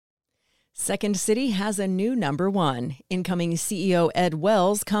Second City has a new number one. Incoming CEO Ed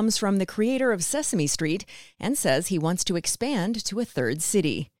Wells comes from the creator of Sesame Street and says he wants to expand to a third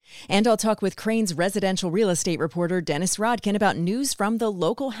city. And I'll talk with Crain's residential real estate reporter Dennis Rodkin about news from the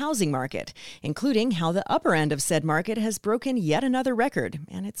local housing market, including how the upper end of said market has broken yet another record,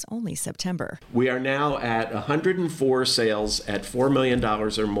 and it's only September. We are now at 104 sales at $4 million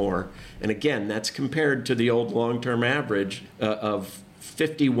or more. And again, that's compared to the old long-term average of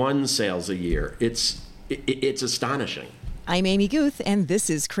 51 sales a year. It's astonishing. I'm Amy Guth, and this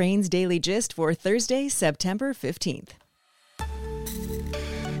is Crain's Daily Gist for Thursday, September 15th.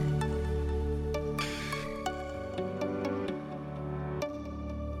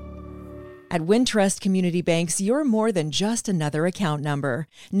 At Wintrust Community Banks, you're more than just another account number.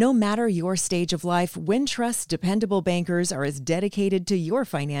 No matter your stage of life, Wintrust's dependable bankers are as dedicated to your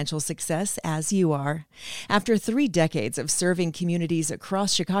financial success as you are. After 3 decades of serving communities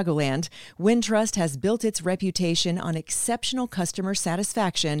across Chicagoland, Wintrust has built its reputation on exceptional customer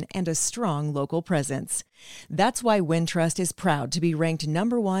satisfaction and a strong local presence. That's why Wintrust is proud to be ranked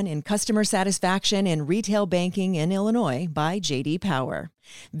number 1 in customer satisfaction in retail banking in Illinois by J.D. Power.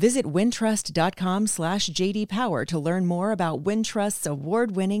 Visit wintrust.com/JD Power to learn more about Wintrust's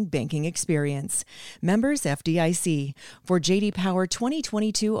award-winning banking experience. Members FDIC. For J.D. Power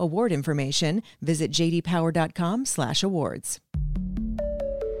 2022 award information, visit jdpower.com/awards.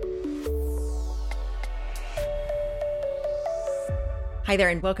 Hi there,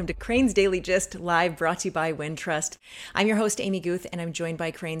 and welcome to Crain's Daily Gist, live brought to you by Wintrust. I'm your host, Amy Guth, and I'm joined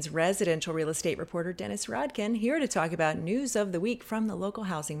by Crain's residential real estate reporter, Dennis Rodkin, here to talk about news of the week from the local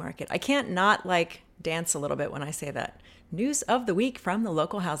housing market. I can't not dance a little bit when I say that. News of the week from the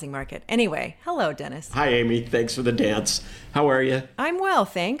local housing market. Anyway, hello, Dennis. Hi, Amy. Thanks for the dance. How are you? I'm well,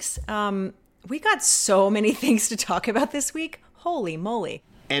 thanks. We got so many things to talk about this week. Holy moly.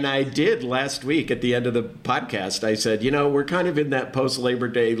 And I did last week at the end of the podcast. I said, we're kind of in that post-Labor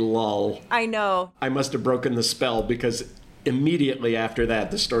Day lull. I know. I must have broken the spell because immediately after that,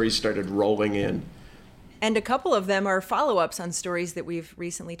 the stories started rolling in. And a couple of them are follow-ups on stories that we've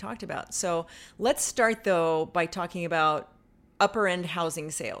recently talked about. So let's start, though, by talking about upper-end housing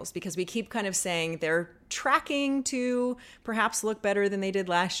sales, because we keep kind of saying they're tracking to perhaps look better than they did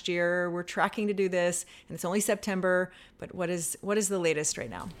last year. We're tracking to do this, and it's only September. But what is the latest right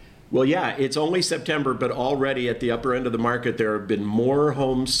now? Well, yeah, it's only September, but already at the upper end of the market, there have been more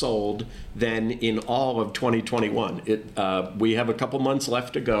homes sold than in all of 2021. We have a couple months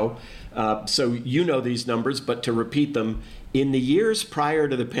left to go. So you know these numbers, but to repeat them, in the years prior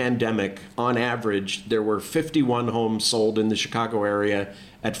to the pandemic, on average, there were 51 homes sold in the Chicago area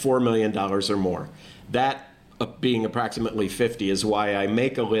at $4 million or more. That being approximately 50 is why I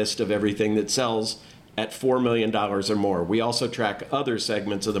make a list of everything that sells at $4 million or more. We also track other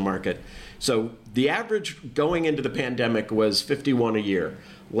segments of the market. So the average going into the pandemic was 51 a year.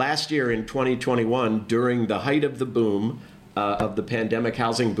 Last year in 2021, during the height of the boom, of the pandemic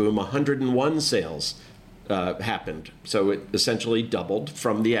housing boom, 101 sales happened. So it essentially doubled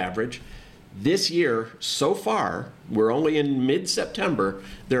from the average. This year, so far, we're only in mid-September,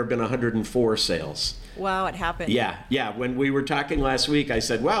 there have been 104 sales. Wow, it happened. Yeah. When we were talking last week, I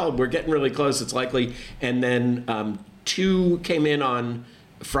said, well, we're getting really close. It's likely. And then 2 came in on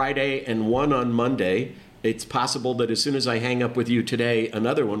Friday and 1 on Monday. It's possible that as soon as I hang up with you today,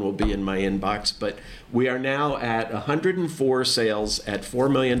 another one will be in my inbox. But we are now at 104 sales at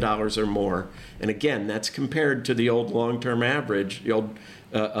 $4 million or more. And again, that's compared to the old long-term average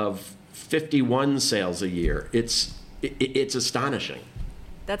of 51 sales a year. It's astonishing.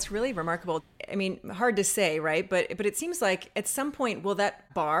 That's really remarkable. I mean, hard to say, right? But it seems like at some point, will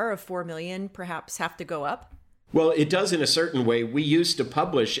that bar of 4 million perhaps have to go up? Well, it does in a certain way. We used to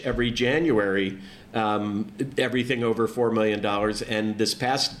publish every January everything over $4 million. And this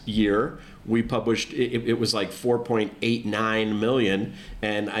past year, we published, it was like 4.89 million.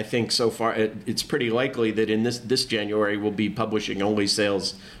 And I think so far, it's pretty likely that in this January, we'll be publishing only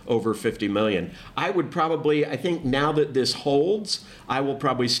sales over 50 million. I think now that this holds, I will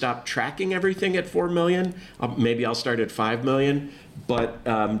probably stop tracking everything at 4 million. Maybe I'll start at 5 million.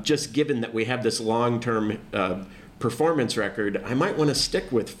 But just given that we have this long-term performance record, I might want to stick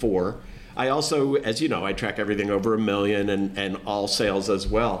with 4. I also, as you know, I track everything over 1 million and all sales as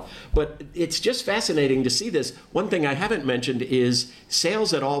well. But it's just fascinating to see this. One thing I haven't mentioned is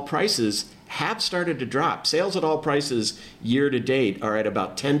sales at all prices have started to drop. Sales at all prices year to date are at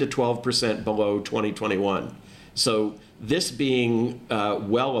about 10 to 12% below 2021. So this being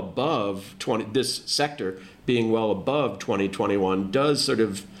well above this sector being well above 2021 does sort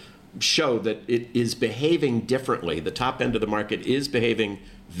of show that it is behaving differently. The top end of the market is behaving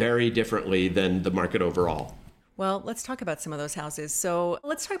very differently than the market overall. Well, let's talk about some of those houses. So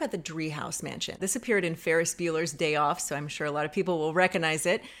let's talk about the Driehaus Mansion. This appeared in Ferris Bueller's Day Off, so I'm sure a lot of people will recognize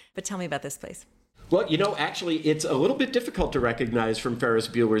it. But tell me about this place. Well, actually, it's a little bit difficult to recognize from Ferris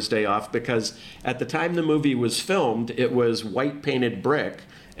Bueller's Day Off because at the time the movie was filmed, it was white painted brick,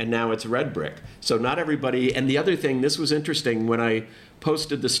 and now it's red brick. So not everybody, and the other thing, this was interesting, when I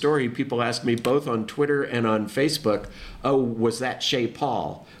posted the story, people asked me both on Twitter and on Facebook, oh, was that Chez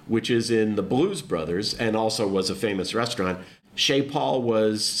Paul, which is in the Blues Brothers and also was a famous restaurant. Chez Paul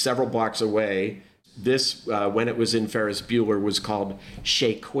was several blocks away. This, when it was in Ferris Bueller, was called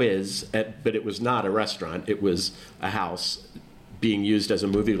Chez Quiz, but it was not a restaurant. It was a house being used as a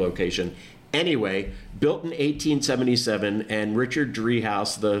movie location. Anyway, built in 1877, and Richard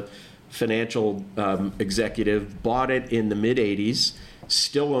Driehaus, the financial executive, bought it in the mid-'80s,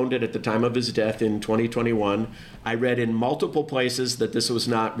 still owned it at the time of his death in 2021. I read in multiple places that this was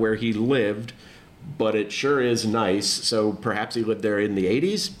not where he lived, but it sure is nice, so perhaps he lived there in the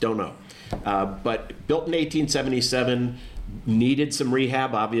 80s? Don't know. But built in 1877, needed some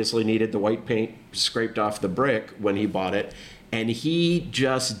rehab, obviously needed the white paint scraped off the brick when he bought it. And he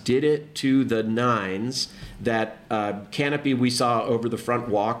just did it to the nines. That canopy we saw over the front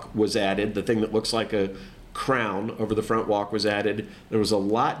walk was added. The thing that looks like a crown over the front walk was added. There was a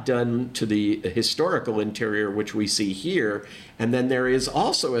lot done to the historical interior, which we see here. And then there is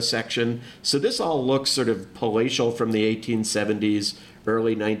also a section. So this all looks sort of palatial from the 1870s,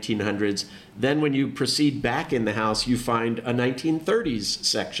 early 1900s. Then when you proceed back in the house, you find a 1930s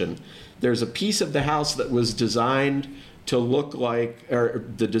section. There's a piece of the house that was designed to look like, or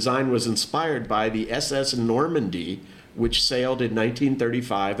the design was inspired by the SS Normandy, which sailed in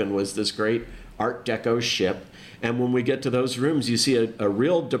 1935 and was this great Art Deco ship. And when we get to those rooms, you see a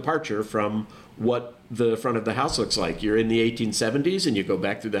real departure from what the front of the house looks like. You're in the 1870s and you go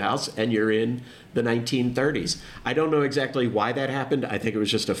back through the house and you're in the 1930s. I don't know exactly why that happened. I think it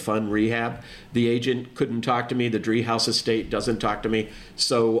was just a fun rehab. The agent couldn't talk to me. The Driehaus estate doesn't talk to me.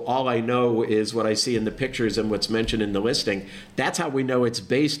 So all I know is what I see in the pictures and what's mentioned in the listing. That's how we know it's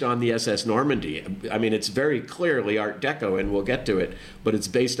based on the SS Normandy. I mean, it's very clearly Art Deco, and we'll get to it, but it's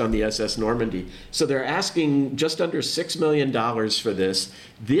based on the SS Normandy. So they're asking just under $6 million for this.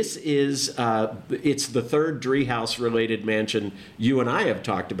 This is, it's the third Driehaus-related mansion you and I have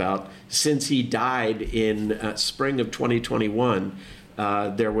talked about since he died in spring of 2021.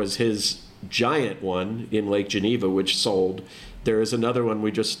 There was his giant one in Lake Geneva, which sold. There is another one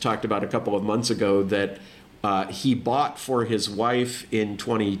we just talked about a couple of months ago that he bought for his wife in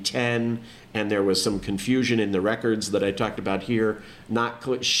 2010, and there was some confusion in the records that I talked about here.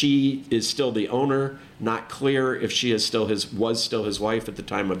 She is still the owner. Not clear if she was still his wife at the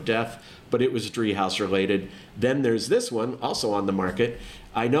time of death, but it was Driehaus related. Then there's this one, also on the market.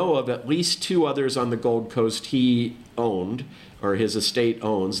 I know of at least two others on the Gold Coast he owned, or his estate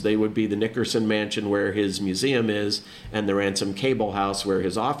owns. They would be the Nickerson Mansion, where his museum is, and the Ransom Cable House, where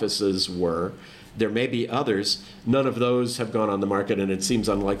his offices were. There may be others. None of those have gone on the market, and it seems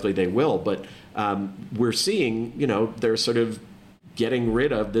unlikely they will. But we're seeing, they're sort of getting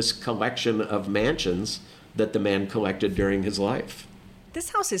rid of this collection of mansions that the man collected during his life.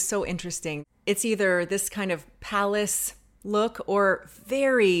 This house is so interesting. It's either this kind of palace look or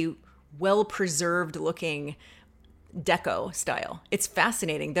very well-preserved looking deco style. It's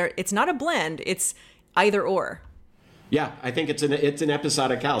fascinating. It's not a blend. It's either or. Yeah, I think it's an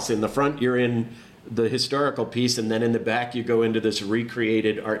episodic house. In the front, you're in the historical piece, and then in the back, you go into this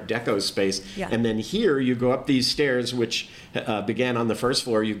recreated Art Deco space. Yeah. And then here, you go up these stairs, which began on the first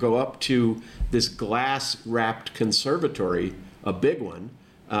floor. You go up to this glass-wrapped conservatory, a big one.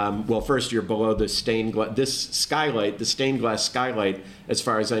 Well, first you're below the stained glass. This skylight, the stained glass skylight, as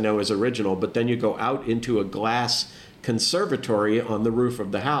far as I know, is original. But then you go out into a glass conservatory on the roof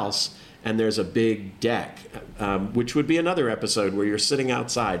of the house, and there's a big deck, which would be another episode where you're sitting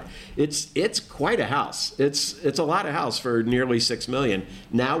outside. It's quite a house. It's a lot of house for nearly $6 million.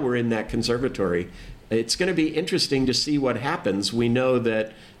 Now we're in that conservatory. It's going to be interesting to see what happens. We know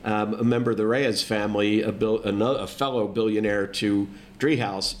that a member of the Reyes family, a fellow billionaire to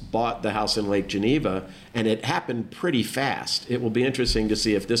Driehaus, bought the house in Lake Geneva, and it happened pretty fast. It will be interesting to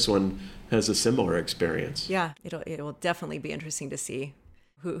see if this one has a similar experience. Yeah, it will definitely be interesting to see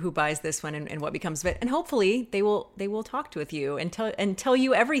who buys this one and what becomes of it. And hopefully they will talk with you and tell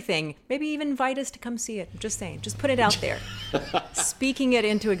you everything. Maybe even invite us to come see it. I'm just saying, just put it out there. Speaking it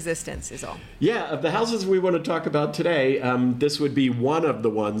into existence is all. Yeah, of the houses we want to talk about today, this would be one of the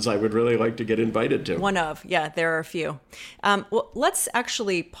ones I would really like to get invited to. Yeah, there are a few. Well, let's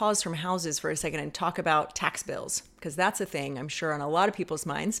actually pause from houses for a second and talk about tax bills. Because that's a thing, I'm sure, on a lot of people's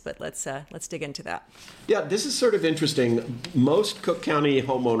minds, but let's dig into that. Yeah, this is sort of interesting. Most Cook County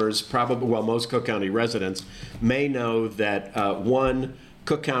homeowners, most Cook County residents may know that, one,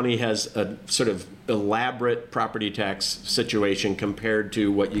 Cook County has a sort of elaborate property tax situation compared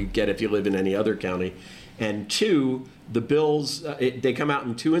to what you get if you live in any other county. And two, the bills, they come out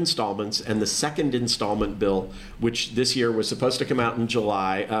in two installments, and the second installment bill, which this year was supposed to come out in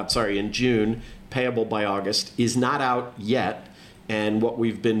in June, payable by August, is not out yet. And what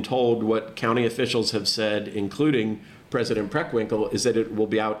we've been told, what county officials have said, including President Preckwinkle, is that it will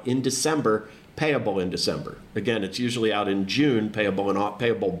be out in December, payable in December. Again, it's usually out in June,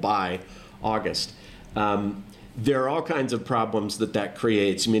 payable by August. There are all kinds of problems that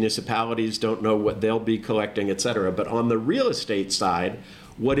creates. Municipalities don't know what they'll be collecting, et cetera. But on the real estate side,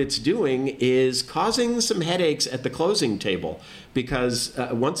 what it's doing is causing some headaches at the closing table, because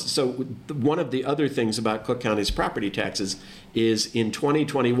one of the other things about Cook County's property taxes is in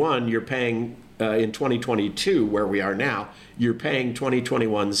 2021 you're paying in 2022, where we are now, you're paying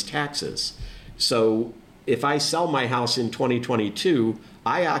 2021's taxes. So if I sell my house in 2022,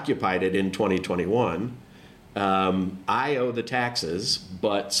 I occupied it in 2021. I owe the taxes,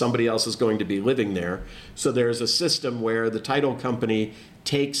 but somebody else is going to be living there. So there's a system where the title company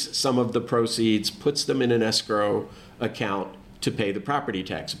takes some of the proceeds, puts them in an escrow account to pay the property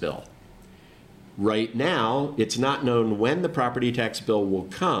tax bill. Right now, it's not known when the property tax bill will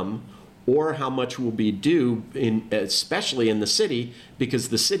come or how much will be due, especially in the city, because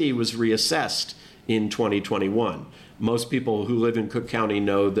the city was reassessed in 2021. Most people who live in Cook County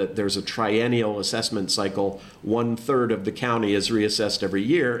know that there's a triennial assessment cycle. 1/3 of the county is reassessed every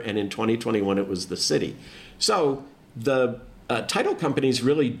year, and in 2021 it was the city. So the title companies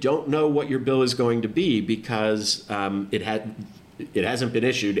really don't know what your bill is going to be, because it hasn't been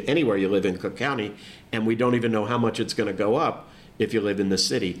issued anywhere you live in Cook County, and we don't even know how much it's going to go up if you live in the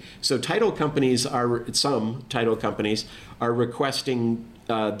city. So some title companies are requesting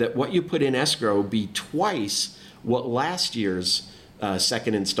that what you put in escrow be twice what last year's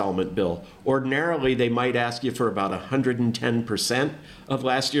second installment bill. Ordinarily, they might ask you for about 110% of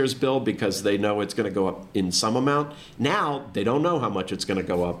last year's bill because they know it's going to go up in some amount. Now, they don't know how much it's going to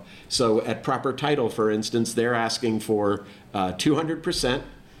go up. So at Proper Title, for instance, they're asking for 200%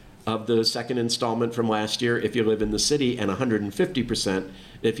 of the second installment from last year if you live in the city, and 150%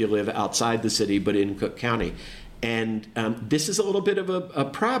 if you live outside the city but in Cook County. And this is a little bit of a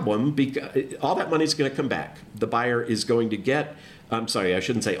problem, because all that money is going to come back. The buyer is going to get, I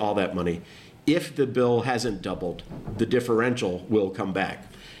shouldn't say all that money. If the bill hasn't doubled, the differential will come back.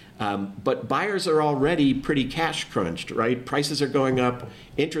 But buyers are already pretty cash crunched, right? Prices are going up,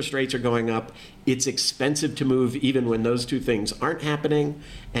 interest rates are going up. It's expensive to move even when those two things aren't happening.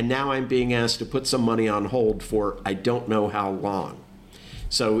 And now I'm being asked to put some money on hold for I don't know how long.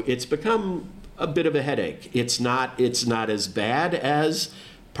 So it's become a bit of a headache. It's not as bad as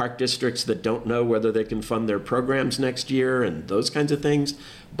park districts that don't know whether they can fund their programs next year and those kinds of things.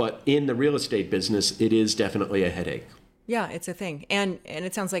 But in the real estate business, it is definitely a headache. Yeah, it's a thing. And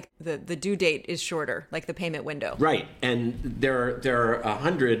it sounds like the due date is shorter, like the payment window. Right. And there are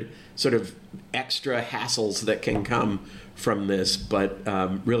 100 sort of extra hassles that can come from this. But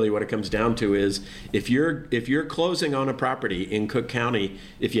really what it comes down to is if you're closing on a property in Cook County,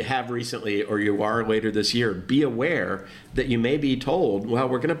 if you have recently or you are later this year, be aware that you may be told, well,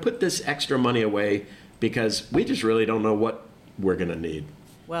 we're going to put this extra money away because we just really don't know what we're going to need.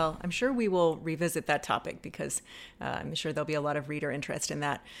 Well, I'm sure we will revisit that topic, because I'm sure there'll be a lot of reader interest in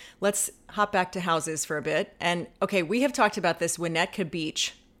that. Let's hop back to houses for a bit. And okay, we have talked about this Winnetka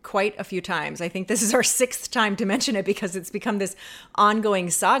Beach quite a few times. I think this is our 6th time to mention it, because it's become this ongoing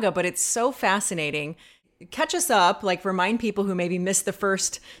saga, but it's so fascinating. Catch us up, remind people who maybe missed the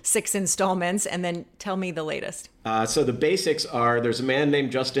first 6 installments, and then tell me the latest. So the basics are, there's a man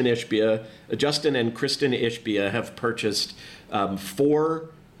named Justin and Kristen Ishbia have purchased 4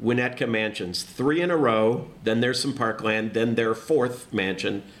 Winnetka mansions, 3 in a row, then there's some parkland, then their 4th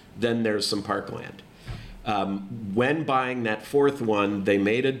mansion, then there's some parkland. When buying that 4th one, they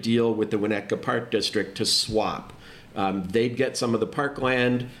made a deal with the Winnetka Park District to swap. They'd get some of the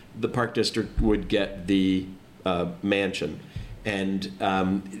parkland, the Park District would get the mansion. And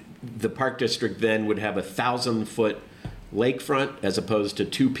the Park District then would have a 1,000-foot lakefront as opposed to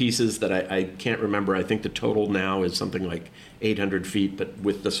 2 pieces that I can't remember. I think the total now is something like 800 feet, but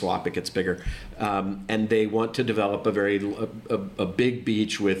with the swap it gets bigger. And they want to develop a big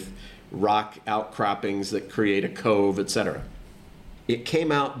beach with rock outcroppings that create a cove, etc. It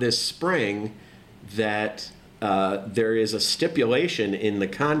came out this spring that there is a stipulation in the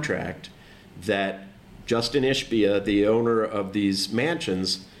contract that Justin Ishbia, the owner of these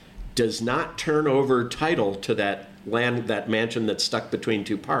mansions, does not turn over title to that land, that mansion that's stuck between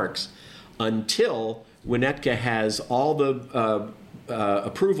two parks, until Winnetka has all the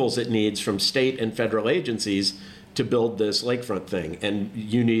approvals it needs from state and federal agencies to build this lakefront thing. And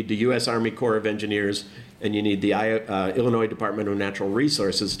you need the U.S. Army Corps of Engineers and you need the Illinois Department of Natural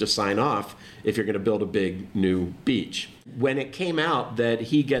Resources to sign off if you're going to build a big new beach. When it came out that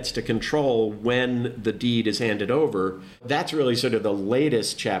he gets to control when the deed is handed over, that's really sort of the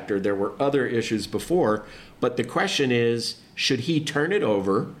latest chapter. There were other issues before, but the question is, should he turn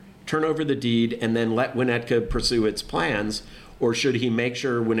over the deed, and then let Winnetka pursue its plans, or should he make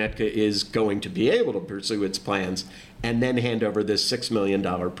sure Winnetka is going to be able to pursue its plans and then hand over this $6 million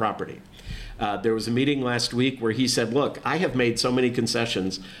property? There was a meeting last week where he said, look, I have made so many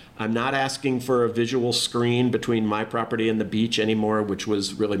concessions. I'm not asking for a visual screen between my property and the beach anymore, which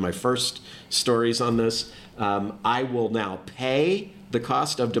was really my first stories on this. I will now pay the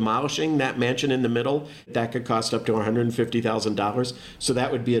cost of demolishing that mansion in the middle. That could cost up to $150,000. So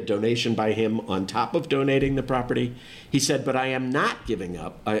that would be a donation by him on top of donating the property. He said, but I am not giving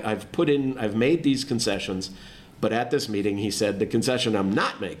up. I've made these concessions. But at this meeting, he said, the concession I'm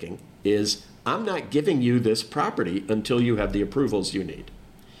not making is I'm not giving you this property until you have the approvals you need.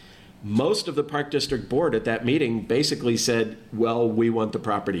 Most of the Park District Board at that meeting basically said, well, we want the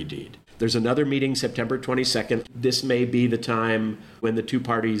property deed. There's another meeting September 22nd. This may be the time when the two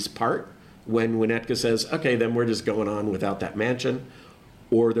parties part, when Winnetka says, okay, then we're just going on without that mansion.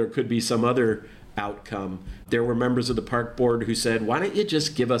 Or there could be some other outcome. There were members of the park board who said, why don't you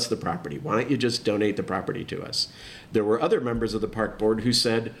just give us the property? Why don't you just donate the property to us? There were other members of the park board who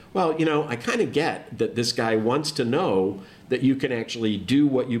said, well, I kind of get that this guy wants to know that you can actually do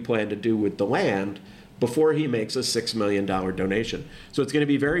what you plan to do with the land before he makes a $6 million donation. So it's going to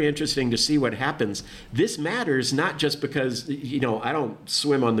be very interesting to see what happens. This matters not just because, I don't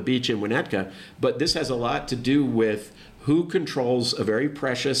swim on the beach in Winnetka, but this has a lot to do with who controls a very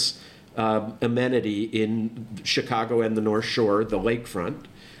precious amenity in Chicago and the North Shore, the lakefront.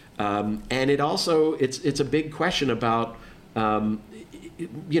 And it's a big question about, does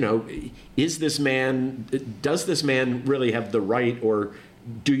this man really have the right, or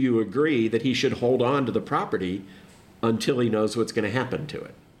do you agree that he should hold on to the property until he knows what's going to happen to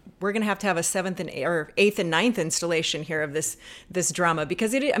it? We're going to have a 7th and 8th and 9th installation here of this drama,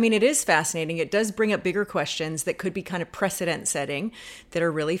 because it is fascinating. It does bring up bigger questions that could be kind of precedent setting that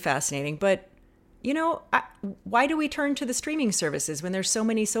are really fascinating. But, why do we turn to the streaming services when there's so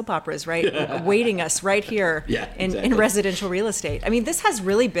many soap operas, right, waiting us right here in residential real estate? I mean, this has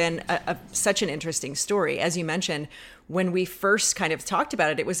really been such an interesting story. As you mentioned, when we first kind of talked about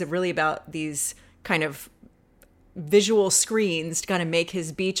it, it was really about these kind of visual screens to kind of make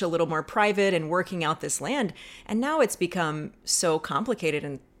his beach a little more private and working out this land. And now it's become so complicated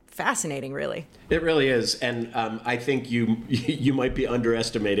and fascinating, really. It really is. And I think you might be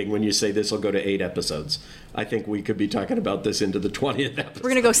underestimating when you say this will go to 8 episodes. I think we could be talking about this into the 20th episode. We're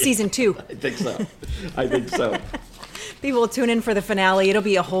going to go season 2. I think so. People will tune in for the finale. It'll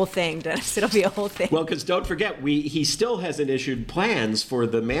be a whole thing, Dennis. It'll be a whole thing. Well, because don't forget, he still hasn't issued plans for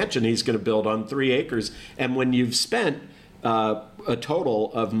the mansion he's going to build on 3 acres. And when you've spent a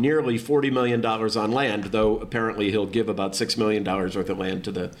total of nearly $40 million on land, though apparently he'll give about $6 million worth of land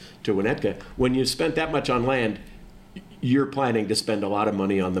to Winnetka. When you've spent that much on land, you're planning to spend a lot of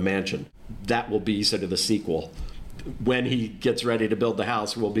money on the mansion. That will be sort of the sequel. When he gets ready to build the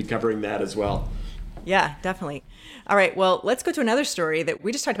house, we'll be covering that as well. Yeah, definitely. All right, well, let's go to another story that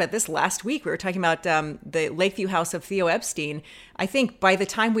we just talked about this last week. We were talking about the Lakeview house of Theo Epstein. I think by the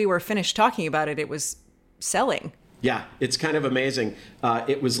time we were finished talking about it, it was selling. Yeah, it's kind of amazing.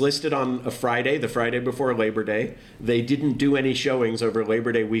 It was listed on a Friday, the Friday before Labor Day. They didn't do any showings over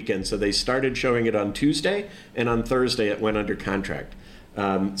Labor Day weekend, so they started showing it on Tuesday, and on Thursday it went under contract.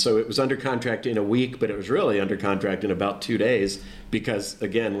 So it was under contract in a week, but it was really under contract in about 2 days because,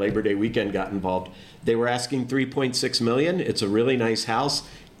 again, Labor Day weekend got involved. They were asking $3.6 million. It's a really nice house.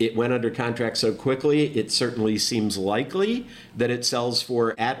 It went under contract so quickly, it certainly seems likely that it sells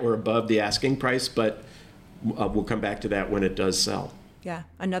for at or above the asking price, but we'll come back to that when it does sell. Yeah,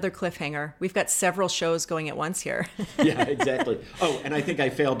 another cliffhanger. We've got several shows going at once here. Yeah, exactly. Oh, and I think I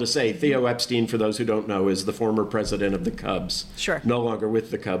failed to say, Theo Epstein, for those who don't know, is the former president of the Cubs. Sure. No longer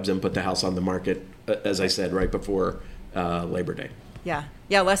with the Cubs, and put the house on the market, as I said, right before Labor Day. Yeah.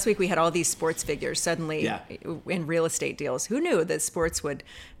 Yeah, last week we had all these sports figures suddenly in real estate deals. Who knew that sports would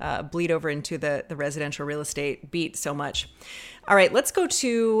bleed over into the residential real estate beat so much? All right, let's go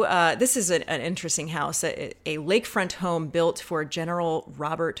to, this is an interesting house, a lakefront home built for General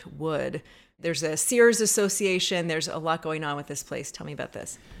Robert Wood. There's a Sears Association. There's a lot going on with this place. Tell me about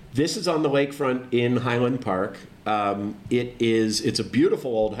this. This is on the lakefront in Highland Park. It's a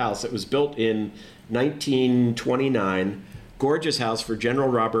beautiful old house. It was built in 1929. Gorgeous house for General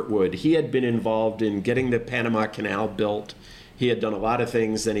Robert Wood. He had been involved in getting the Panama Canal built. He had done a lot of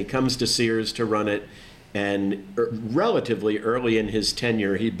things. Then he comes to Sears to run it. And relatively early in his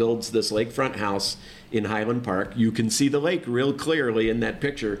tenure, he builds this lakefront house in Highland Park. You can see the lake real clearly in that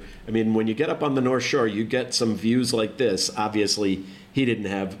picture. I mean, when you get up on the North Shore, you get some views like this. Obviously, he didn't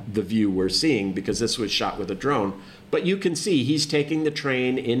have the view we're seeing because this was shot with a drone. But you can see he's taking the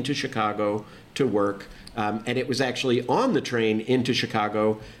train into Chicago to work. And it was actually on the train into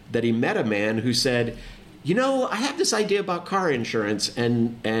Chicago that he met a man who said, you know, I have this idea about car insurance,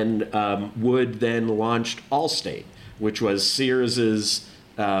 and Wood then launched Allstate, which was Sears's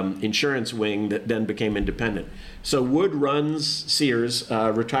insurance wing that then became independent. So Wood runs Sears,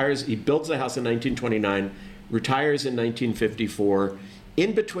 retires. He builds the house in 1929, retires in 1954.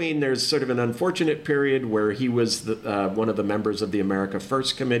 In between, there's sort of an unfortunate period where he was one of the members of the America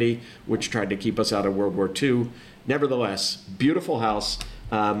First Committee, which tried to keep us out of World War II. Nevertheless, beautiful house.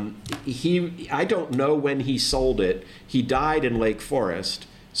 I don't know when he sold it. He died in Lake Forest,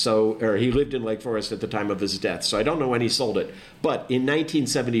 or he lived in Lake Forest at the time of his death. So I don't know when he sold it. But in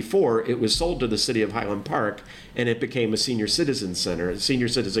 1974, it was sold to the city of Highland Park, and it became a senior citizen center, a senior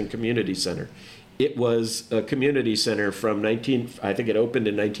citizen community center. It was a community center from I think it opened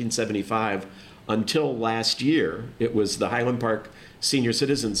in 1975 until last year. It was the Highland Park Senior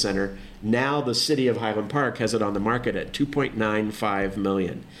Citizen Center. Now the city of Highland Park has it on the market at $2.95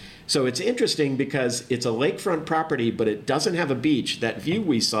 million. So it's interesting because it's a lakefront property, but it doesn't have a beach. That view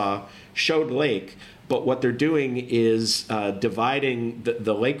we saw showed lake, but what they're doing is dividing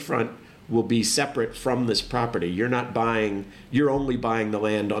the lakefront will be separate from this property. You're only buying the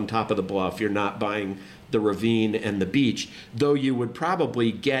land on top of the bluff. You're not buying the ravine and the beach, though you would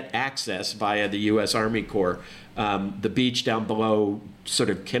probably get access via the U.S. Army Corps. The beach down below sort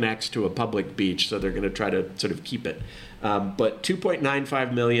of connects to a public beach, so they're going to try to sort of keep it. But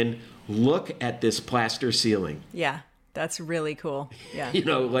 $2.95 million, look at this plaster ceiling. Yeah, that's really cool. Yeah. You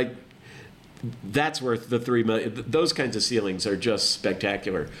know, like, that's worth the $3 million. Those kinds of ceilings are just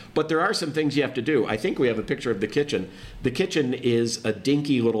spectacular. But there are some things you have to do. I think we have a picture of the kitchen. The kitchen is a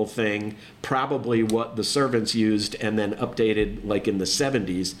dinky little thing, probably what the servants used and then updated like in the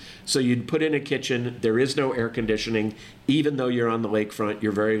 70s. So you'd put in a kitchen. There is no air conditioning. Even though you're on the lakefront,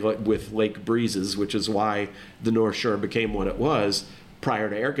 you're with lake breezes, which is why the North Shore became what it was.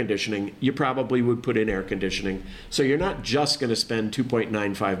 Prior to air conditioning, you probably would put in air conditioning. So you're not just going to spend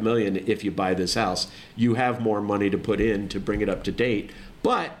 $2.95 million if you buy this house. You have more money to put in to bring it up to date.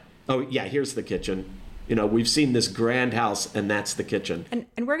 But, oh yeah, here's the kitchen. You know, we've seen this grand house, and that's the kitchen.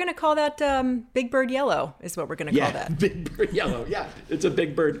 And we're going to call that Big Bird Yellow is what we're going to call that. Big Bird Yellow. Yeah, it's a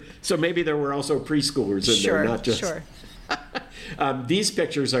big bird. So maybe there were also preschoolers in there, not just... Sure. These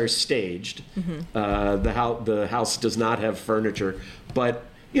pictures are staged. Mm-hmm. The house does not have furniture, but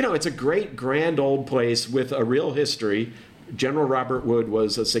you know, it's a great, grand old place with a real history. General Robert Wood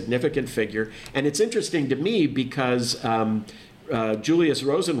was a significant figure, and it's interesting to me because Julius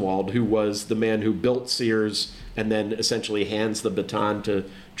Rosenwald, who was the man who built Sears and then essentially hands the baton to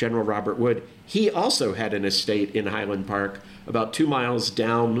General Robert Wood, he also had an estate in Highland Park about 2 miles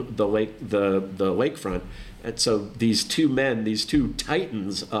down the lakefront. And so these two men, these two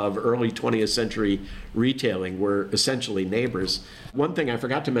titans of early 20th century retailing, were essentially neighbors. One thing I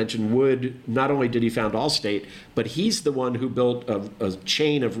forgot to mention, Wood, not only did he found Allstate, but he's the one who built a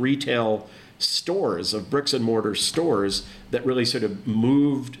chain of retail stores, of bricks and mortar stores, that really sort of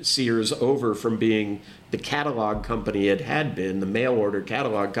moved Sears over from being the catalog company it had been, the mail order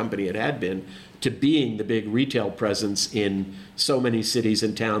catalog company it had been, to being the big retail presence in so many cities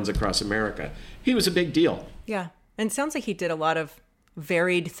and towns across America. He was a big deal. Yeah. And it sounds like he did a lot of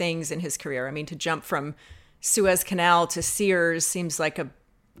varied things in his career. I mean, to jump from Suez Canal to Sears seems like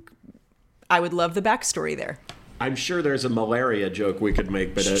I would love the backstory there. I'm sure there's a malaria joke we could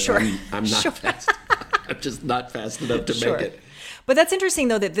make, but sure. I'm not fast. I'm just not fast enough to make it. But that's interesting,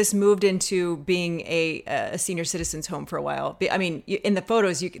 though, that this moved into being a senior citizen's home for a while. I mean, in the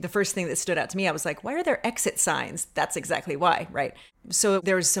photos, the first thing that stood out to me, I was like, why are there exit signs? That's exactly why, right? So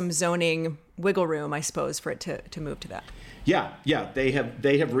there's some zoning wiggle room, I suppose, for it to move to that. Yeah. They have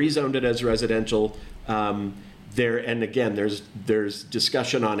rezoned it as residential. And again, there's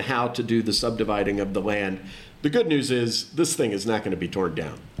discussion on how to do the subdividing of the land. The good news is this thing is not going to be torn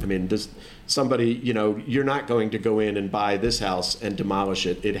down. I mean, you're not going to go in and buy this house and demolish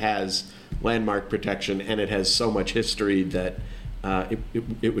it. It has landmark protection, and it has so much history that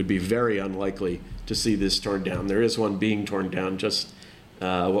it would be very unlikely to see this torn down. There is one being torn down just,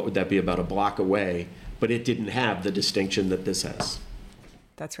 what would that be, about a block away, but it didn't have the distinction that this has.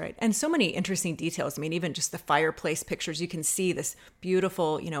 That's right. And so many interesting details. I mean, even just the fireplace pictures, you can see this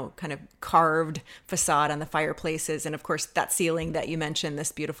beautiful, kind of carved facade on the fireplaces. And of course, that ceiling that you mentioned,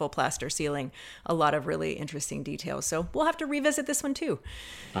 this beautiful plaster ceiling, a lot of really interesting details. So we'll have to revisit this one too.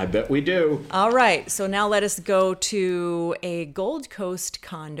 I bet we do. All right. So now let us go to a Gold Coast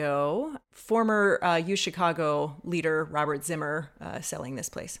condo. Former UChicago leader Robert Zimmer selling this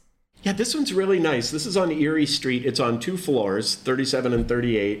place. Yeah, this one's really nice. This is on Erie Street. It's on 2 floors, 37 and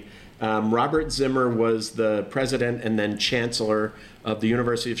 38. Robert Zimmer was the president and then chancellor of the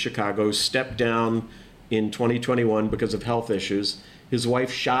University of Chicago, stepped down in 2021 because of health issues. His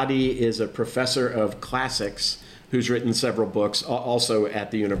wife, Shadi, is a professor of classics who's written several books, also at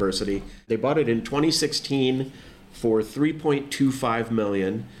the university. They bought it in 2016 for $3.25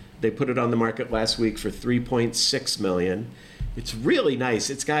 million. They put it on the market last week for $3.6 million. It's really nice.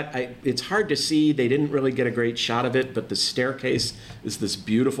 It's hard to see. They didn't really get a great shot of it, but the staircase is this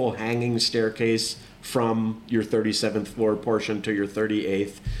beautiful hanging staircase from your 37th floor portion to your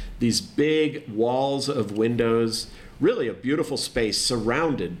 38th. These big walls of windows, really a beautiful space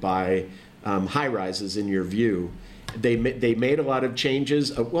surrounded by high-rises in your view. They made a lot of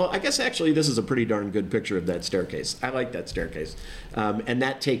changes. Well, I guess actually this is a pretty darn good picture of that staircase. I like that staircase. And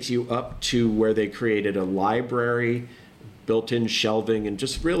that takes you up to where they created a library, built-in shelving, and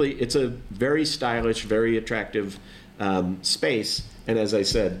just really, it's a very stylish, very attractive space. And as I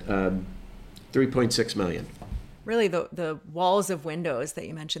said, $3.6 million. Really, the walls of windows that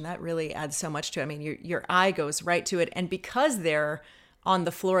you mentioned, that really adds so much to it. I mean, your eye goes right to it. And because they're on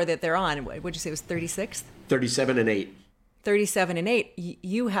the floor that they're on, what would you say it was 36th? 37 and 8. 37 and 8,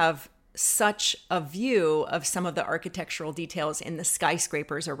 you have such a view of some of the architectural details in the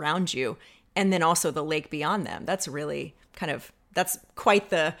skyscrapers around you, and then also the lake beyond them. That's really that's quite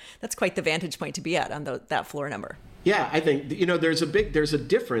the vantage point to be at on that floor number. Yeah, I think, there's a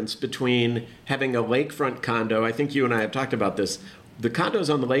difference between having a lakefront condo. I think you and I have talked about this. The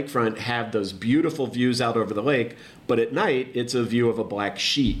condos on the lakefront have those beautiful views out over the lake, but at night it's a view of a black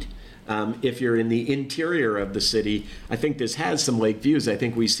sheet. If you're in the interior of the city, I think this has some lake views. I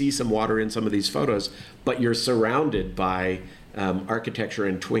think we see some water in some of these photos, but you're surrounded by architecture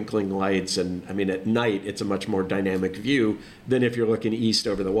and twinkling lights. And I mean, at night, it's a much more dynamic view than if you're looking east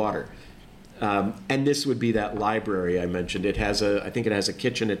over the water. And this would be that library I mentioned. I think it has a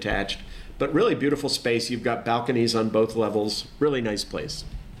kitchen attached, but really beautiful space. You've got balconies on both levels. Really nice place.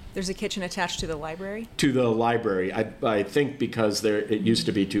 There's a kitchen attached to the library? To the library. I think because it used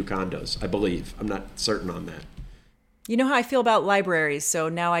to be 2 condos, I believe. I'm not certain on that. You know how I feel about libraries, so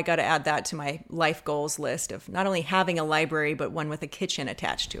now I got to add that to my life goals list of not only having a library, but one with a kitchen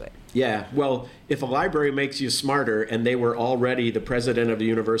attached to it. Yeah, well, if a library makes you smarter and they were already the president of the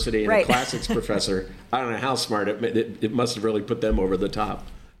university and right. a classics professor, I don't know how smart it must have really put them over the top.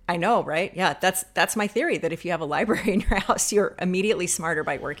 I know, right? Yeah, that's my theory, that if you have a library in your house, you're immediately smarter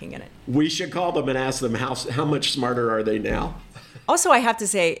by working in it. We should call them and ask them how much smarter are they now? Also, I have to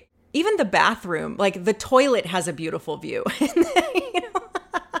say, even the bathroom, like the toilet has a beautiful view.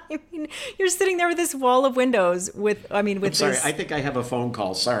 I mean, you're sitting there with this wall of windows I'm sorry, I think I have a phone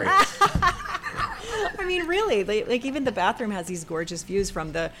call. Sorry. I mean, really, like even the bathroom has these gorgeous views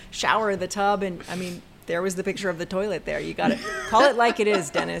from the shower, the tub, and I mean, there was the picture of the toilet there. You got to call it like it is,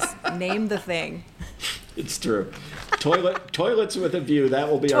 Dennis. Name the thing. It's true. Toilets with a view. That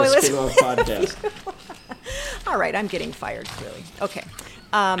will be our spin-off podcast. All right, I'm getting fired, clearly. Okay.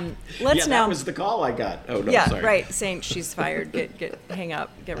 That was the call I got. Oh, no, yeah, sorry. Right, saying she's fired. Hang up,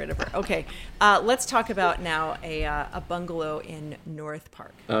 get rid of her. Okay, let's talk about now a bungalow in North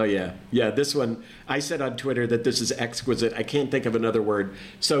Park. Oh, yeah. Yeah, this one, I said on Twitter that this is exquisite. I can't think of another word.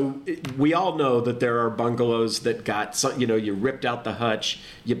 So we all know that there are bungalows that got, you ripped out the hutch,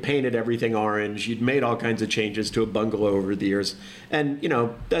 you painted everything orange, you'd made all kinds of changes to a bungalow over the years. And,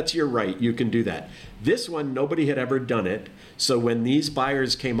 that's your right. You can do that. This one, nobody had ever done it. So when these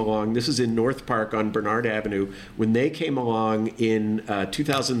buyers came along, this is in North Park on Bernard Avenue, when they came along in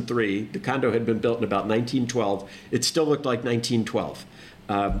 2003, the condo had been built in about 1912. It still looked like 1912.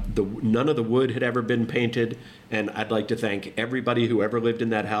 None of the wood had ever been painted, and I'd like to thank everybody who ever lived in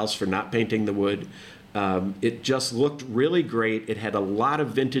that house for not painting the wood. It just looked really great. It had a lot of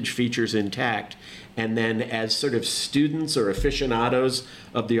vintage features intact. And then as sort of students or aficionados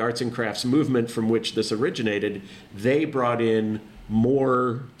of the arts and crafts movement from which this originated, they brought in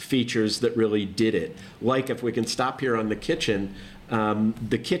more features that really did it. Like, if we can stop here on the kitchen,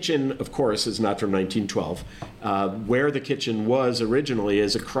 of course, is not from 1912. Where the kitchen was originally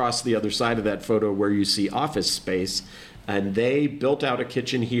is across the other side of that photo where you see office space. And they built out a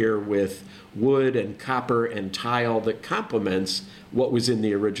kitchen here with wood and copper and tile that complements what was in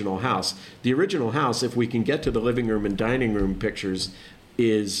the original house. The original house, if we can get to the living room and dining room pictures,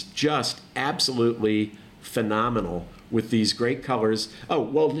 is just absolutely phenomenal with these great colors. Oh,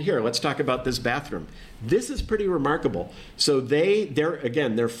 well, here, let's talk about this bathroom. This is pretty remarkable. So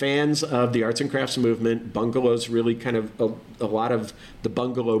they're fans of the arts and crafts movement. Bungalows really kind of, a lot of the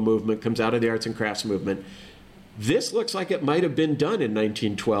bungalow movement comes out of the arts and crafts movement. This looks like it might have been done in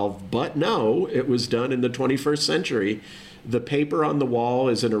 1912, but no, it was done in the 21st century. The paper on the wall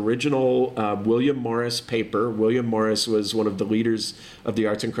is an original William Morris paper. William Morris was one of the leaders of the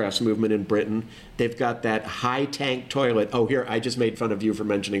arts and crafts movement in Britain. They've got that high tank toilet. Oh, here, I just made fun of you for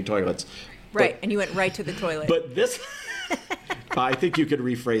mentioning toilets. Right, and you went right to the toilet. But this, I think you could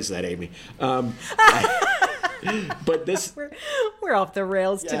rephrase that, Amy. But this, we're off the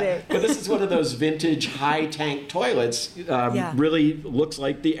rails today. But this is one of those vintage high tank toilets. Really looks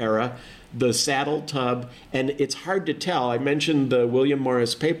like the era. The saddle tub, and it's hard to tell. I mentioned the William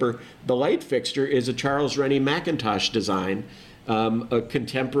Morris paper. The light fixture is a Charles Rennie Mackintosh design, a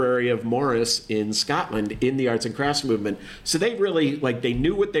contemporary of Morris in Scotland in the arts and crafts movement. So they really, they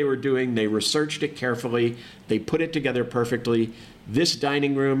knew what they were doing. They researched it carefully. They put it together perfectly. This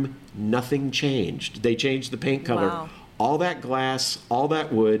dining room, nothing changed. They changed the paint color. Wow. All that glass, all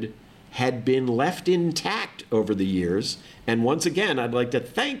that wood had been left intact over the years. And once again, I'd like to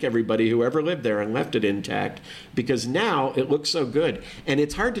thank everybody who ever lived there and left it intact, because now it looks so good. And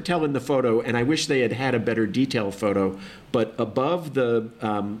it's hard to tell in the photo, and I wish they had had a better detail photo, but above the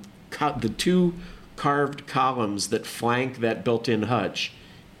two carved columns that flank that built-in hutch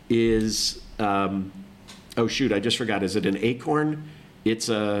is, oh shoot, I just forgot, is it an acorn? It's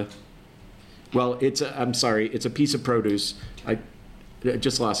a piece of produce. I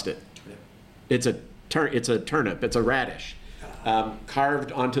just lost it. It's a turnip. It's a radish,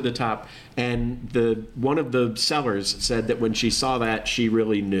 carved onto the top. And one of the sellers said that when she saw that, she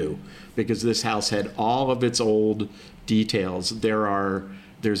really knew, because this house had all of its old details.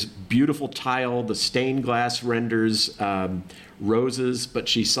 There's beautiful tile. The stained glass renders roses, but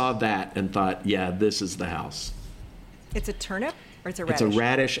she saw that and thought, yeah, this is the house. It's a turnip? Or it's a radish? It's a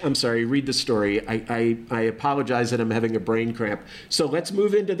radish. I'm sorry, read the story. I apologize that I'm having a brain cramp. So let's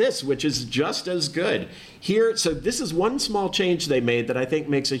move into this, which is just as good. Here, so this is one small change they made that I think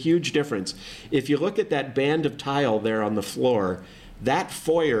makes a huge difference. If you look at that band of tile there on the floor, that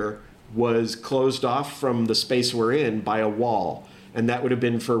foyer was closed off from the space we're in by a wall. And that would have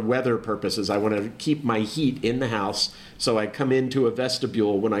been for weather purposes. I want to keep my heat in the house, so I come into a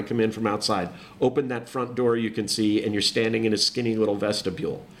vestibule when I come in from outside. Open that front door you can see, and you're standing in a skinny little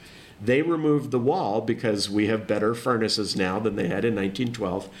vestibule. They removed the wall because we have better furnaces now than they had in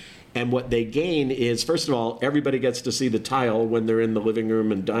 1912. And what they gain is, first of all, everybody gets to see the tile when they're in the living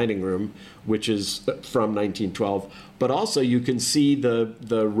room and dining room, which is from 1912. But also you can see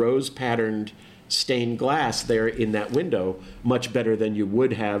the rose-patterned stained glass there in that window much better than you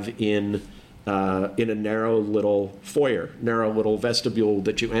would have in a narrow little foyer, narrow little vestibule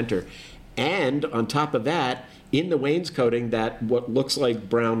that you enter. And on top of that, in the wainscoting, that what looks like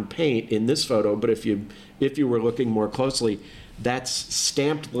brown paint in this photo, but if you were looking more closely, that's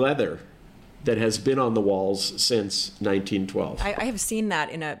stamped leather that has been on the walls since 1912. I have seen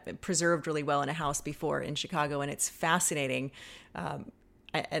that preserved really well in a house before in Chicago, and it's fascinating.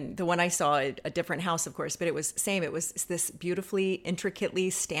 And the one I saw, a different house, of course, but it was same. It was this beautifully, intricately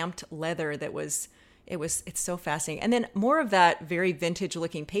stamped leather it's so fascinating. And then more of that very vintage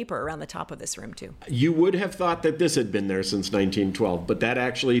looking paper around the top of this room too. You would have thought that this had been there since 1912, but that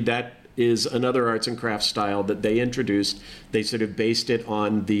is another arts and crafts style that they introduced. They sort of based it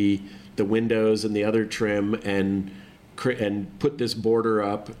on the windows and the other trim and put this border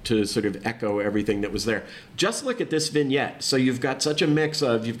up to sort of echo everything that was there. Just look at this vignette. So you've got such a mix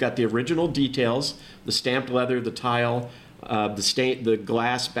of, you've got the original details, the stamped leather, the tile, the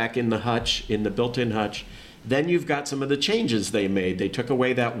glass back in the hutch, in the built-in hutch. Then you've got some of the changes they made. They took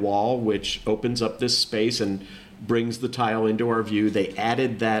away that wall, which opens up this space and brings the tile into our view. They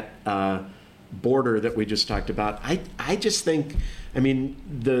added that border that we just talked about. I just think,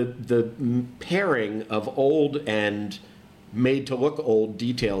 the pairing of old and made to look old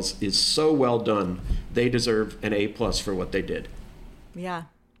details is so well done. They deserve an A+ for what they did. Yeah,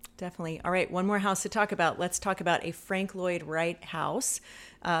 definitely. All right, one more house to talk about. Let's talk about a Frank Lloyd Wright house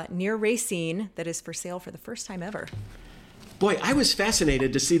near Racine that is for sale for the first time ever. boy, I was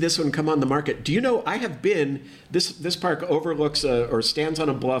fascinated to see this one come on the market. Do you know, I have been, this park overlooks or stands on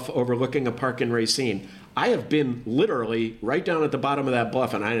a bluff overlooking a park in Racine. I have been literally right down at the bottom of that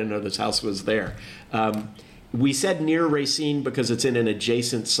bluff, and I didn't know this house was there. We said near Racine because it's in an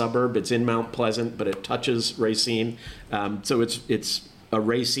adjacent suburb. It's in Mount Pleasant, but it touches Racine. So it's a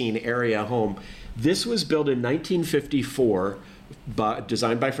Racine area home. This was built in 1954,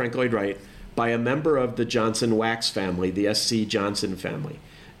 designed by Frank Lloyd Wright, by a member of the Johnson Wax family, the S.C. Johnson family.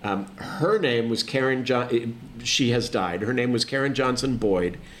 Her name was Karen she has died. Her name was Karen Johnson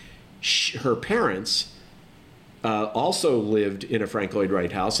Boyd. Her parents also lived in a Frank Lloyd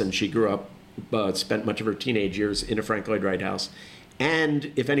Wright house, and she grew up, spent much of her teenage years in a Frank Lloyd Wright house.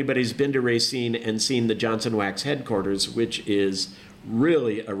 And if anybody's been to Racine and seen the Johnson Wax headquarters, which is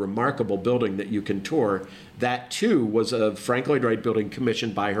really a remarkable building that you can tour, that too was a Frank Lloyd Wright building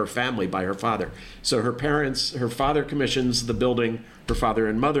commissioned by her family, by her father. So her father commissions the building, her father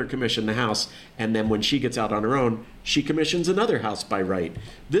and mother commission the house, and then when she gets out on her own, she commissions another house by Wright.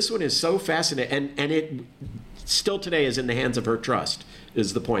 This one is so fascinating, and it still today is in the hands of her trust,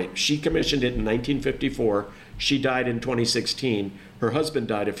 is the point. She commissioned it in 1954. She died in 2016. Her husband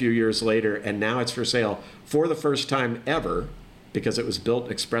died a few years later, and now it's for sale for the first time ever, because it was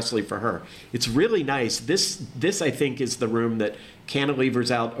built expressly for her. It's really nice. This I think is the room that cantilevers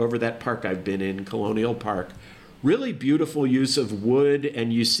out over that park I've been in, Colonial Park. Really beautiful use of wood,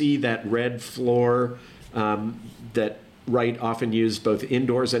 and you see that red floor that Wright often used both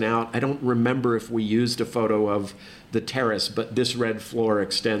indoors and out. I don't remember if we used a photo of the terrace, but this red floor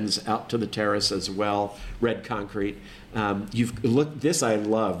extends out to the terrace as well, red concrete. This I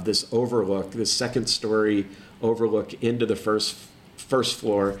love, this overlook, this second story overlook into the first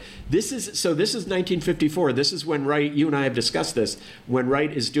floor. This is 1954. This is when Wright, you and I have discussed this, when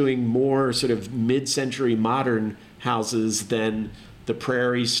Wright is doing more sort of mid-century modern houses than the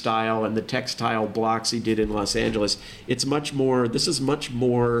prairie style and the textile blocks he did in Los Angeles. This is much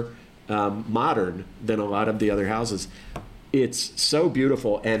more modern than a lot of the other houses. It's so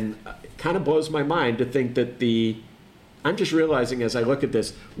beautiful, and it kind of blows my mind to think that I'm just realizing as I look at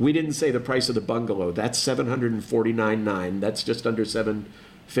this, we didn't say the price of the bungalow. That's $749,900. That's just under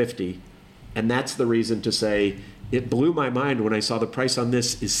 $750,000. And that's the reason to say it blew my mind when I saw the price on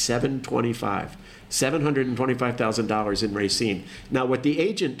this is $725,000 in Racine. Now, what the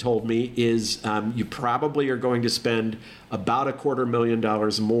agent told me is you probably are going to spend about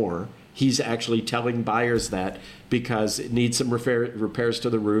 $250,000 more. He's actually telling buyers that because it needs some repairs to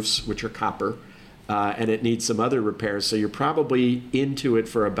the roofs, which are copper. And it needs some other repairs. So you're probably into it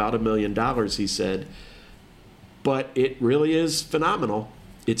for about $1 million, he said. But it really is phenomenal.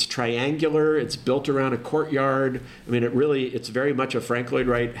 It's triangular. It's built around a courtyard. I mean, it's very much a Frank Lloyd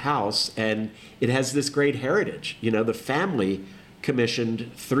Wright house. And it has this great heritage. You know, the family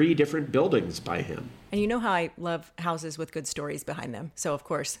commissioned 3 different buildings by him. And you know how I love houses with good stories behind them. So, of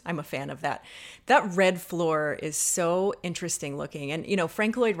course, I'm a fan of that. That red floor is so interesting looking. And, you know,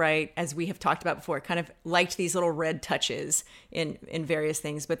 Frank Lloyd Wright, as we have talked about before, kind of liked these little red touches in various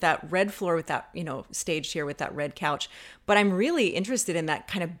things. But that red floor with that, you know, staged here with that red couch. But I'm really interested in that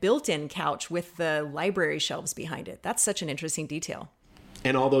kind of built-in couch with the library shelves behind it. That's such an interesting detail.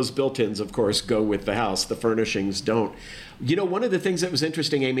 And all those built-ins, of course, go with the house. The furnishings don't. You know, one of the things that was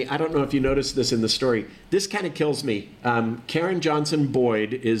interesting, Amy, I don't know if you noticed this in the story. This kind of kills me. Karen Johnson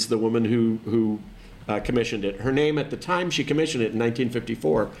Boyd is the woman who commissioned it. Her name at the time she commissioned it in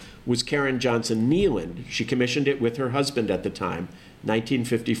 1954 was Karen Johnson Neeland. She commissioned it with her husband at the time,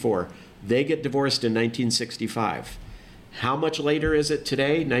 1954. They get divorced in 1965. How much later is it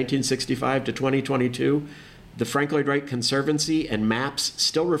today, 1965 to 2022? The Frank Lloyd Wright Conservancy and maps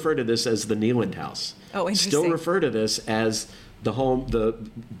still refer to this as the Neeland House. Oh, interesting. Still refer to this as the home,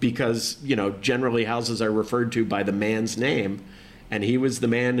 because, you know, generally houses are referred to by the man's name, and he was the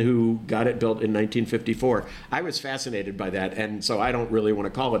man who got it built in 1954. I was fascinated by that, and so I don't really want to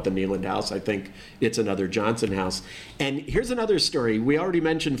call it the Neeland House. I think it's another Johnson house. And here's another story. We already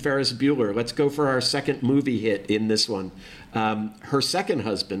mentioned Ferris Bueller. Let's go for our second movie hit in this one. Her second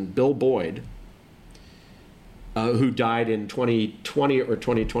husband, Bill Boyd, who died in 2020 or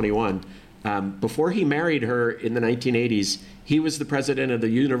 2021. Before he married her in the 1980s, he was the president of the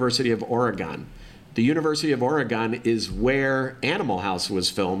University of Oregon. The University of Oregon is where Animal House was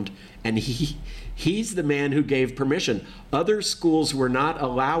filmed, and he's the man who gave permission. Other schools were not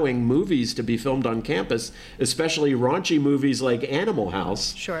allowing movies to be filmed on campus, especially raunchy movies like Animal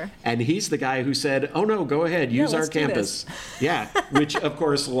House. Sure. And he's the guy who said, oh no, go ahead, use our campus. Yeah, which of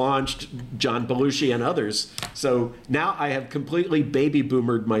course launched John Belushi and others. So now I have completely baby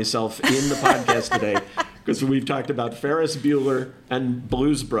boomered myself in the podcast today, Because we've talked about Ferris Bueller and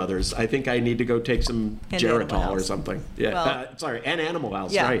Blues Brothers. I think I need to go take some Geritol or something. Yeah, and Animal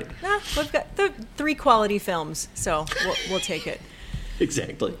House, right. We've got the 3 quality films, so we'll take it.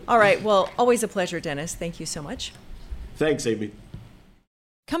 Exactly. All right, well, always a pleasure, Dennis. Thank you so much. Thanks, Amy.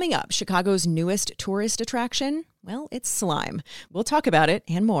 Coming up, Chicago's newest tourist attraction, well, it's slime. We'll talk about it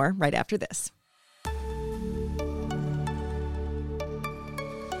and more right after this.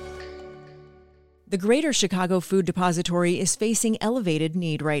 The Greater Chicago Food Depository is facing elevated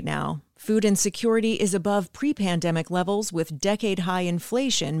need right now. Food insecurity is above pre-pandemic levels, with decade-high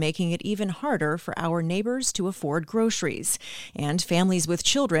inflation making it even harder for our neighbors to afford groceries. And families with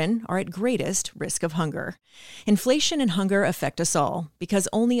children are at greatest risk of hunger. Inflation and hunger affect us all, because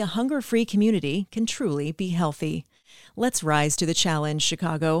only a hunger-free community can truly be healthy. Let's rise to the challenge,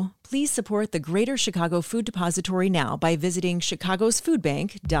 Chicago. Please support the Greater Chicago Food Depository now by visiting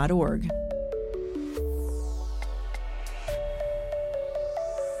chicagosfoodbank.org.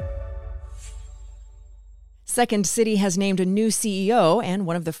 Second City has named a new CEO, and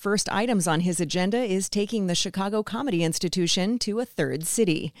one of the first items on his agenda is taking the Chicago Comedy Institution to a third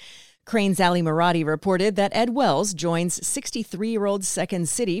city. Crane's Ali Maradi reported that Ed Wells joins 63-year-old Second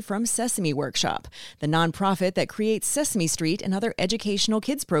City from Sesame Workshop, the nonprofit that creates Sesame Street and other educational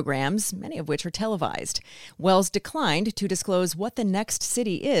kids programs, many of which are televised. Wells declined to disclose what the next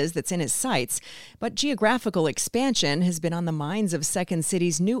city is that's in his sights, but geographical expansion has been on the minds of Second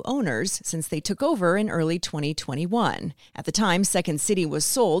City's new owners since they took over in early 2021. At the time, Second City was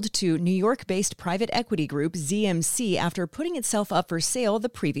sold to New York-based private equity group ZMC after putting itself up for sale the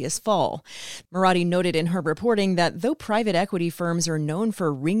previous fall. Maradi noted in her reporting that though private equity firms are known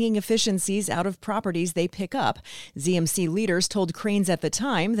for wringing efficiencies out of properties they pick up, ZMC leaders told Cranes at the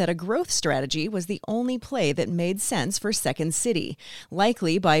time that a growth strategy was the only play that made sense for Second City,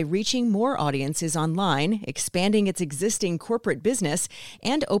 likely by reaching more audiences online, expanding its existing corporate business,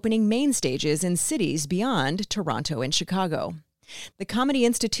 and opening main stages in cities beyond Toronto and Chicago. The Comedy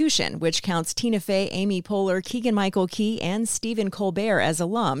Institution, which counts Tina Fey, Amy Poehler, Keegan-Michael Key, and Stephen Colbert as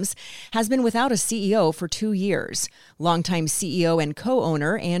alums, has been without a CEO for 2 years. Longtime CEO and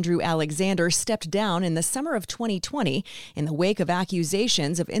co-owner Andrew Alexander stepped down in the summer of 2020 in the wake of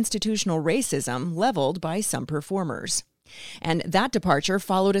accusations of institutional racism leveled by some performers. And that departure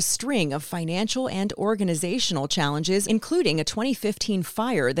followed a string of financial and organizational challenges, including a 2015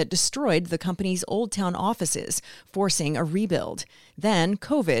 fire that destroyed the company's Old Town offices, forcing a rebuild. Then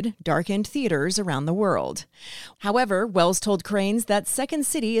COVID darkened theaters around the world. However, Wells told Cranes that Second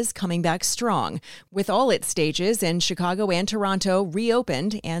City is coming back strong, with all its stages in Chicago and Toronto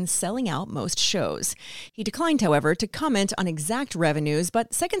reopened and selling out most shows. He declined, however, to comment on exact revenues,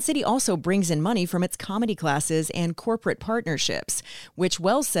 but Second City also brings in money from its comedy classes and corporate partnerships, which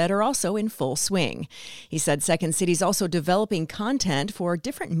Wells said are also in full swing. He said Second City's also developing content for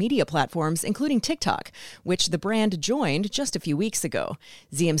different media platforms, including TikTok, which the brand joined just a few weeks ago.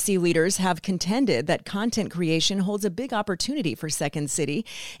 ZMC leaders have contended that content creation holds a big opportunity for Second City,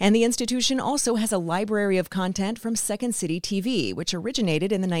 and the institution also has a library of content from Second City TV, which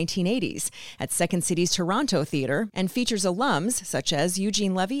originated in the 1980s at Second City's Toronto Theatre and features alums such as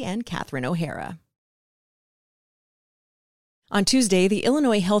Eugene Levy and Catherine O'Hara. On Tuesday, the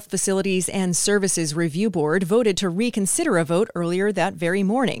Illinois Health Facilities and Services Review Board voted to reconsider a vote earlier that very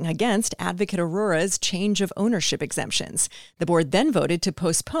morning against Advocate Aurora's change of ownership exemptions. The board then voted to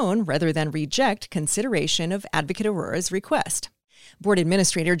postpone rather than reject consideration of Advocate Aurora's request. Board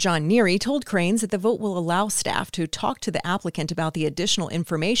Administrator John Neary told Cranes that the vote will allow staff to talk to the applicant about the additional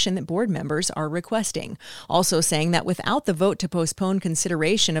information that board members are requesting, also saying that without the vote to postpone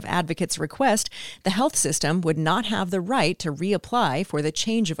consideration of Advocate's request, the health system would not have the right to reapply for the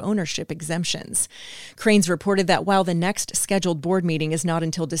change of ownership exemptions. Cranes reported that while the next scheduled board meeting is not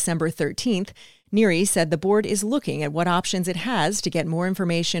until December 13th, Neary said the board is looking at what options it has to get more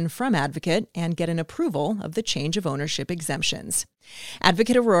information from Advocate and get an approval of the change of ownership exemptions.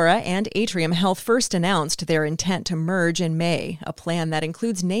 Advocate Aurora and Atrium Health first announced their intent to merge in May, a plan that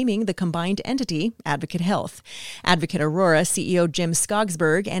includes naming the combined entity Advocate Health. Advocate Aurora CEO Jim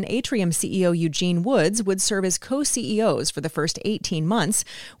Skogsberg and Atrium CEO Eugene Woods would serve as co-CEOs for the first 18 months,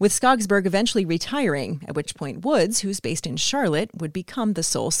 with Skogsberg eventually retiring, at which point Woods, who's based in Charlotte, would become the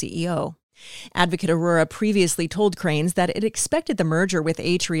sole CEO. Advocate Aurora previously told Cranes that it expected the merger with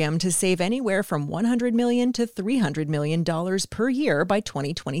Atrium to save anywhere from $100 million to $300 million per year by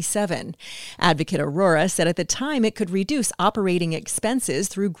 2027. Advocate Aurora said at the time it could reduce operating expenses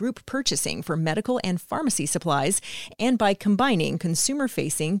through group purchasing for medical and pharmacy supplies and by combining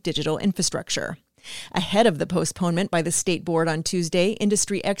consumer-facing digital infrastructure. Ahead of the postponement by the state board on Tuesday,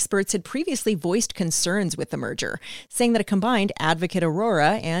 industry experts had previously voiced concerns with the merger, saying that a combined Advocate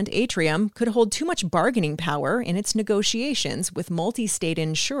Aurora and Atrium could hold too much bargaining power in its negotiations with multi-state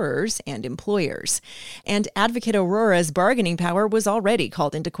insurers and employers. And Advocate Aurora's bargaining power was already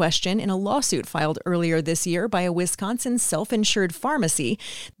called into question in a lawsuit filed earlier this year by a Wisconsin self-insured pharmacy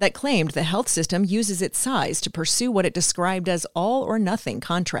that claimed the health system uses its size to pursue what it described as all-or-nothing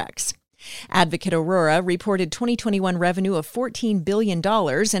contracts. Advocate Aurora reported 2021 revenue of $14 billion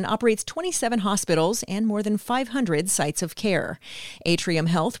and operates 27 hospitals and more than 500 sites of care. Atrium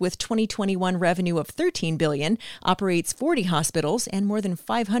Health, with 2021 revenue of $13 billion, operates 40 hospitals and more than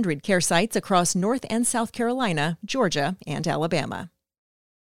 500 care sites across North and South Carolina, Georgia, and Alabama.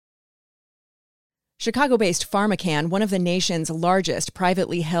 Chicago-based PharmaCann, one of the nation's largest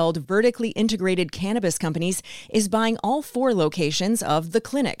privately held, vertically integrated cannabis companies, is buying all 4 locations of The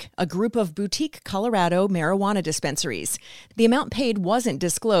Clinic, a group of boutique Colorado marijuana dispensaries. The amount paid wasn't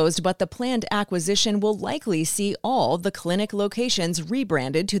disclosed, but the planned acquisition will likely see all The Clinic locations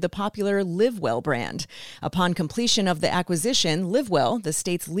rebranded to the popular LivWell brand. Upon completion of the acquisition, LivWell, the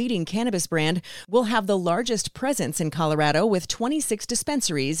state's leading cannabis brand, will have the largest presence in Colorado with 26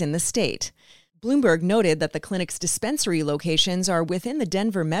 dispensaries in the state. Bloomberg noted that the clinic's dispensary locations are within the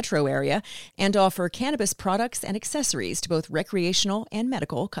Denver metro area and offer cannabis products and accessories to both recreational and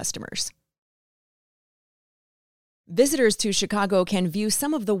medical customers. Visitors to Chicago can view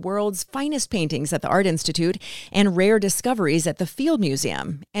some of the world's finest paintings at the Art Institute and rare discoveries at the Field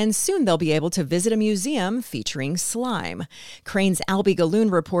Museum. And soon they'll be able to visit a museum featuring slime. Crane's Albie Galoon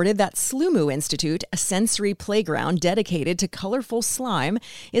reported that Slumu Institute, a sensory playground dedicated to colorful slime,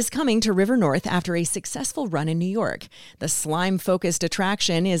 is coming to River North after a successful run in New York. The slime-focused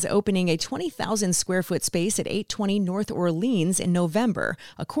attraction is opening a 20,000 square foot space at 820 North Orleans in November,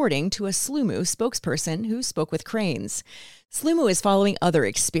 according to a Slumu spokesperson who spoke with Crane. Slumu is following other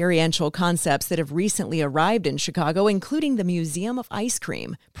experiential concepts that have recently arrived in Chicago, including the Museum of Ice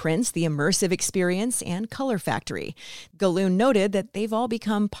Cream, Prince, the Immersive Experience, and Color Factory. Galoon noted that they've all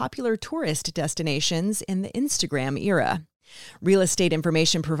become popular tourist destinations in the Instagram era. Real estate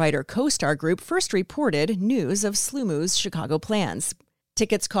information provider CoStar Group first reported news of Slumu's Chicago plans.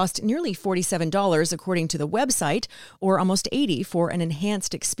 Tickets cost nearly $47 according to the website, or almost $80 for an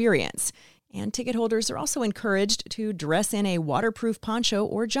enhanced experience. And ticket holders are also encouraged to dress in a waterproof poncho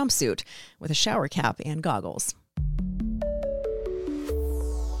or jumpsuit with a shower cap and goggles.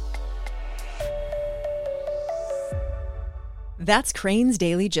 That's Crane's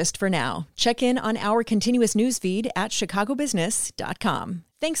Daily Gist for now. Check in on our continuous news feed at chicagobusiness.com.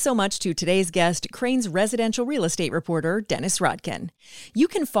 Thanks so much to today's guest, Crane's residential real estate reporter, Dennis Rodkin. You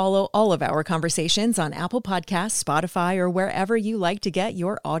can follow all of our conversations on Apple Podcasts, Spotify, or wherever you like to get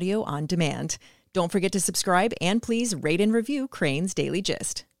your audio on demand. Don't forget to subscribe and please rate and review Crane's Daily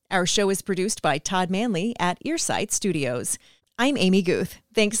Gist. Our show is produced by Todd Manley at Earsight Studios. I'm Amy Guth.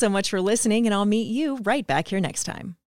 Thanks so much for listening, and I'll meet you right back here next time.